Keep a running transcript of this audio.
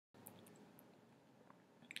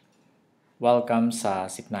Welcome sa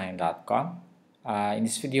sip9.com. In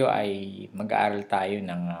this video ay mag-aaral tayo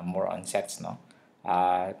ng more on sets, no?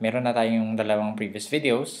 Meron na tayong dalawang previous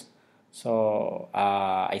videos. So,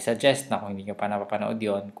 I suggest na kung hindi nyo pa napapanood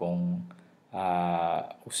yun, kung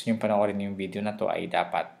gusto nyo panoorin yung video na to ay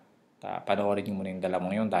dapat panoorin nyo muna yung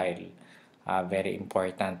dalawang yun dahil very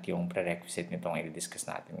important yung prerequisite nitong i-discuss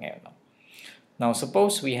natin ngayon, no? Now,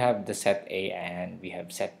 suppose we have the set A and we have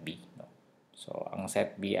set B, no? So, ang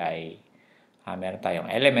set B ay meron tayong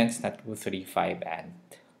elements na 2, 3, 5, and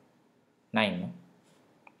 9. No?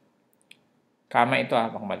 Kama ito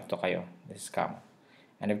baka malito kayo. This is kama.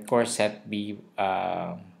 And of course, set B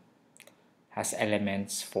has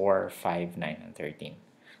elements 4, 5, 9, and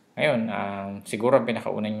 13. Ngayon, siguro ang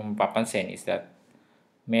pinakaunang yung mapapansin is that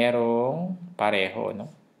merong pareho,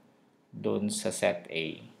 no? Doon sa set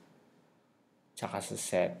A tsaka sa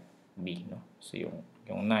set B. No? So, yung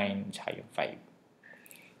 9 tsaka yung 5.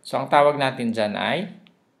 So, ang tawag natin dyan ay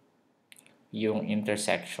yung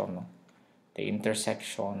intersection. No? The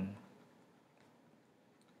intersection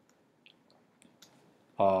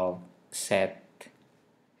of set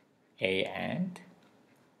A and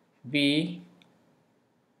B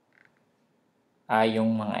ay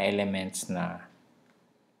yung mga elements na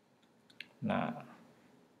 5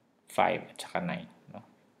 at saka 9. No?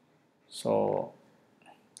 So,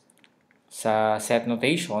 sa set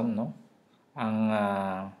notation, no? Ang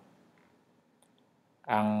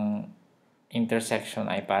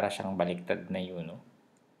intersection ay para siyang baliktad na yun, no?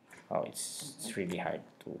 Oh, it's really hard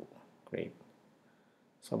to create.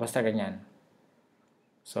 So, basta ganyan.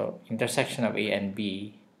 So, intersection of A and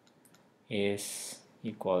B is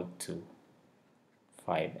equal to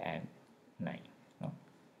 5 and 9. No?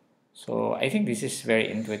 So, I think this is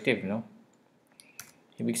very intuitive, no?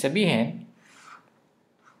 Ibig sabihin,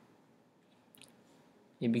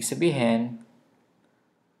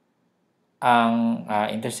 ang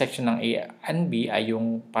intersection ng A and B ay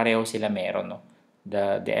yung pareho sila meron, no?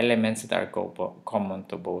 The elements that are common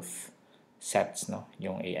to both sets, no?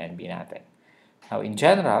 Yung A and B natin. Now, in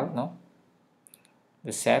general, no?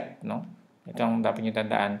 The set, no? Ito ang dapat nyo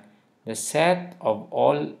tandaan. The set of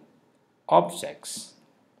all objects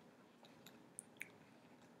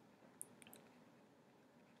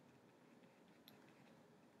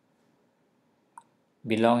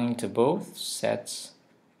belonging to both sets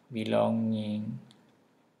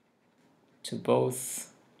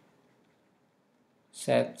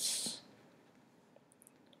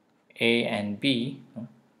A and B, no,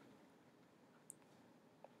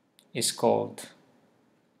 is called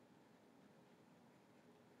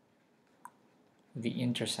the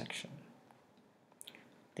intersection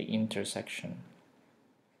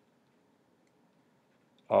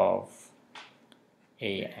of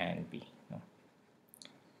A and B. No?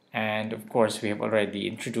 And of course, we have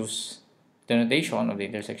already introduced the notation of the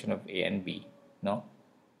intersection of A and B. No?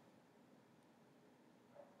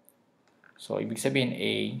 So, ibig sabihin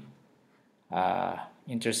A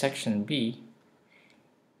intersection B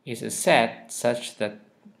is a set such that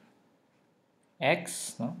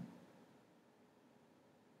X, no?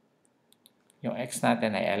 Yung X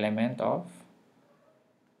natin ay element of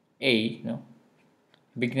A, no?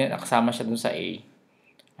 Ibig na kasama siya dun sa A.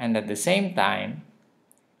 And at the same time,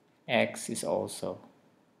 X is also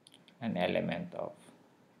an element of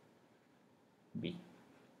B.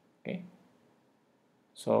 Okay?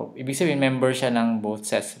 So, ibig sabihin, member siya ng both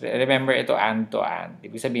sets. Remember, ito and to and.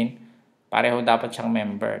 Ibig sabihin, pareho dapat siyang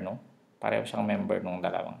member, no? Pareho siyang member ng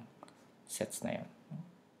dalawang sets na yun.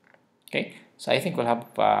 Okay? So, I think we'll have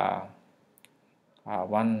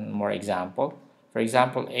one more example. For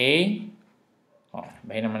example, A,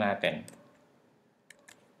 bahin naman natin.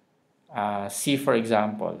 C, for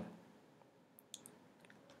example.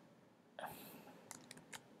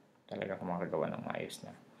 Talaga kung makagawa ng maayos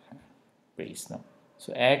na phrase, no?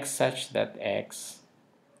 So, X such that X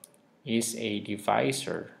is a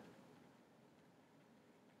divisor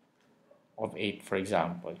of 8, for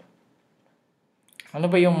example. Ano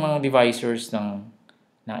ba yung mga divisors ng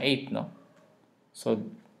 8, no? So,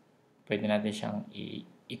 pwede natin siyang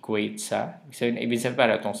i-equate sa, ibig sabihin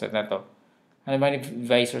para itong set na to. Ano ba yung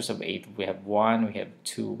divisors of 8? We have 1, we have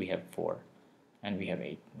 2, we have 4, and we have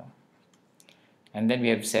 8, no? And then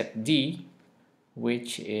we have set D,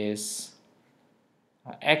 which is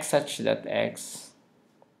X such that X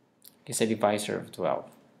is a divisor of 12.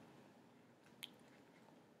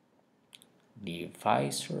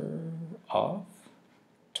 Divisor of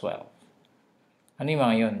 12. Ano yung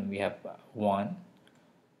mga yun? We have 1,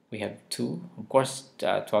 we have 2. Of course,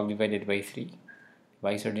 12 divided by 3.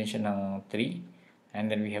 Divisor din siya ng 3.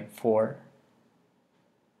 And then we have 4.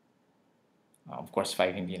 Of course,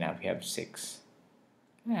 5 hindi na. We have 6.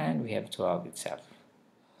 And we have 12 itself.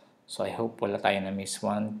 So, I hope wala tayo na miss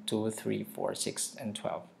 1, 2, 3, 4, 6, and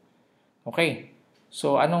 12. Okay.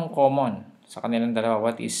 So, anong common sa kanilang dalawa?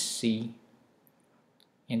 What is C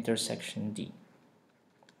intersection D?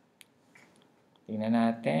 Tingnan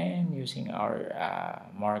natin using our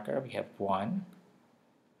marker. We have 1.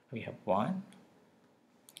 We have 1.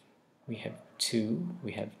 We have 2.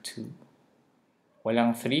 We have 2.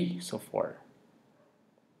 Walang 3, so 4.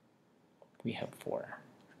 We have 4.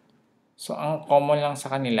 So, ang common lang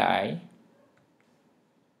sa kanila ay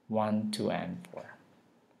 1, 2, and 4.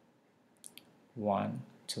 1,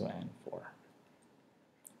 2, and 4.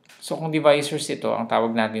 So, kung divisors ito, ang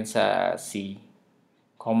tawag natin sa C,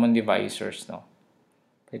 common divisors, no?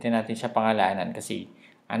 Pwede natin siya pangalanan kasi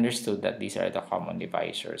understood that these are the common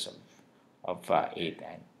divisors of 8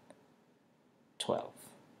 and 12.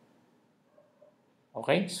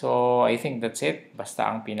 Okay, so I think that's it. Basta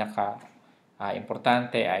ang pinaka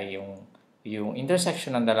importante ay yung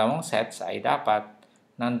intersection ng dalawang sets ay dapat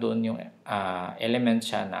nandoon yung element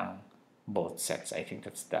siya ng both sets. I think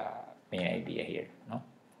that's the main idea here, no?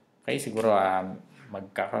 Okay, siguro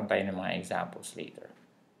magkakaroon tayo ng mga examples later.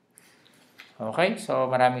 Okay, so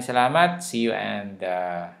maraming salamat. See you, and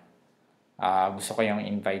gusto ko yung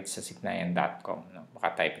invite sa signayan.com. No?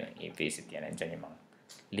 Baka type yung i-visit yan. Nandiyan yung mga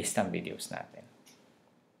list ng videos natin.